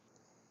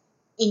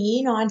In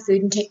Year 9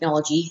 Food and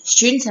Technology,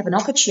 students have an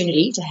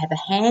opportunity to have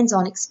a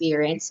hands-on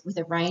experience with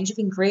a range of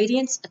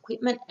ingredients,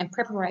 equipment and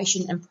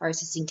preparation and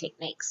processing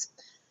techniques.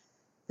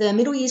 The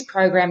middle years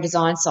program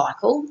design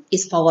cycle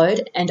is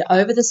followed, and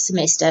over the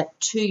semester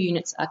 2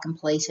 units are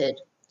completed.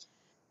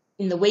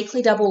 In the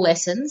weekly double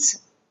lessons,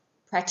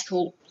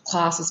 practical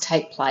classes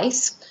take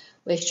place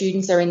where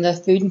students are in the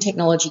food and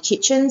technology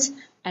kitchens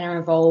and are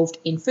involved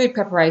in food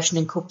preparation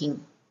and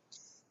cooking.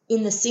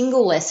 In the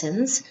single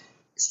lessons,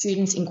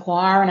 students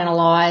inquire and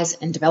analyse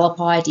and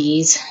develop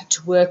ideas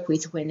to work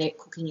with when they're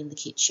cooking in the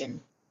kitchen.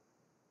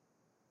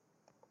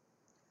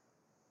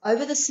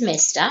 Over the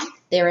semester,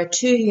 there are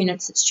 2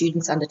 units that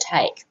students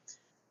undertake.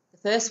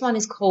 The first one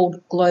is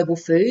called Global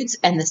Foods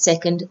and the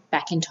second,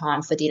 Back in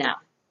Time for Dinner.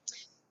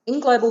 In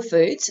Global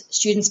Foods,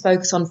 students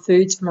focus on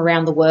foods from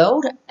around the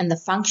world and the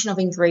function of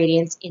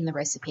ingredients in the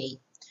recipe.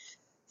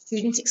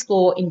 Students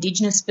explore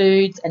Indigenous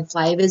foods and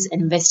flavours and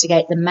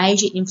investigate the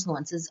major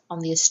influences on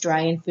the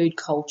Australian food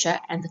culture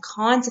and the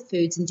kinds of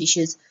foods and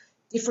dishes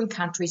different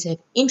countries have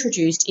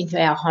introduced into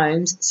our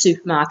homes,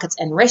 supermarkets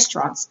and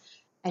restaurants,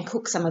 and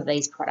cook some of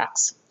these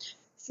products.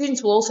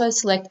 Students will also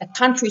select a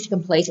country to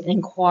complete an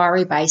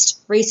inquiry-based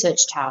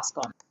research task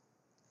on.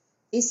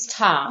 This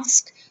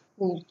task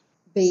will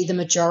be the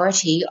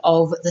majority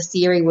of the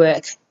theory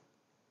work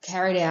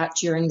carried out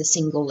during the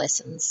single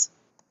lessons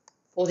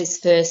for this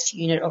first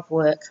unit of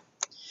work.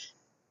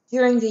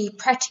 During the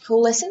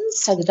practical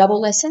lessons, so the double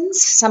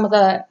lessons, some of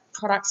the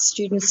products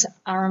students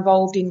are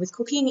involved in with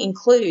cooking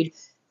include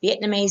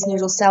Vietnamese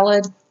noodle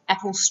salad,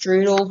 apple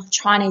strudel,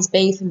 Chinese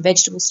beef and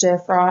vegetable stir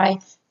fry,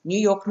 New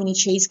York mini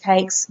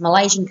cheesecakes,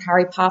 Malaysian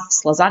curry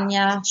puffs,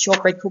 lasagna,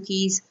 shortbread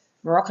cookies,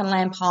 Moroccan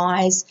lamb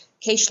pies,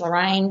 quiche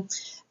Lorraine.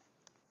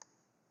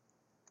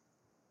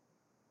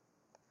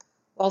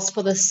 Whilst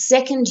for the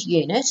second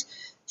unit,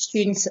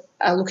 students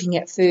are looking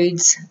at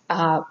foods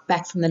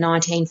back from the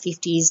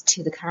 1950s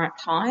to the current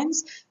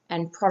times,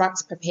 and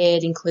products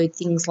prepared include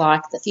things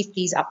like the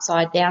 50s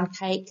upside down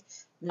cake,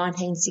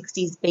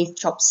 1960s beef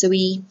chop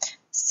suey,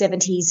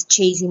 70s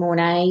cheesy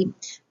mornay,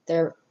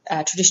 the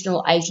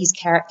traditional 80s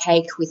carrot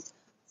cake with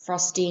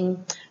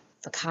frosting,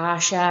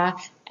 focaccia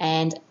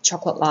and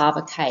chocolate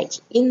lava cake.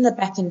 In the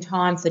Back in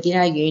Time for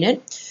Dinner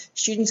unit,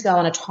 students go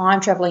on a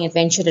time-travelling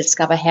adventure to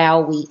discover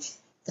how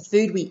the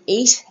food we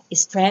eat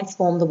is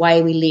transformed the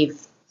way we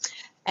live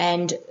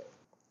and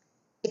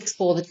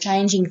explore the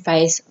changing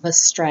face of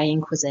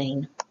Australian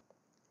cuisine.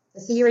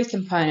 The theory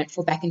component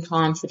for Back in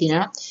Time for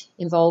Dinner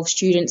involves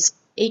students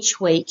each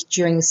week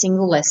during a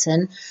single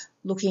lesson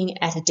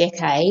looking at a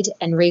decade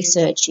and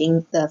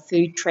researching the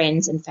food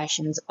trends and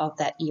fashions of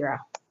that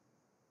era.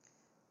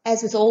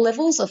 As with all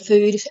levels of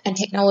food and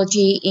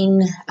technology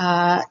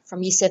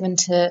from Year 7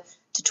 to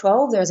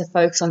 12, there is a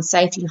focus on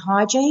safety and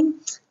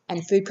hygiene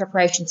and food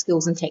preparation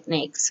skills and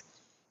techniques.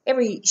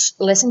 Every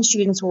lesson,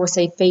 students will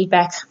receive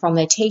feedback from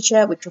their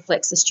teacher, which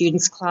reflects the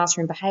students'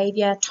 classroom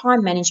behaviour,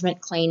 time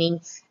management,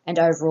 cleaning, and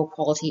overall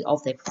quality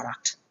of their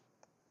product.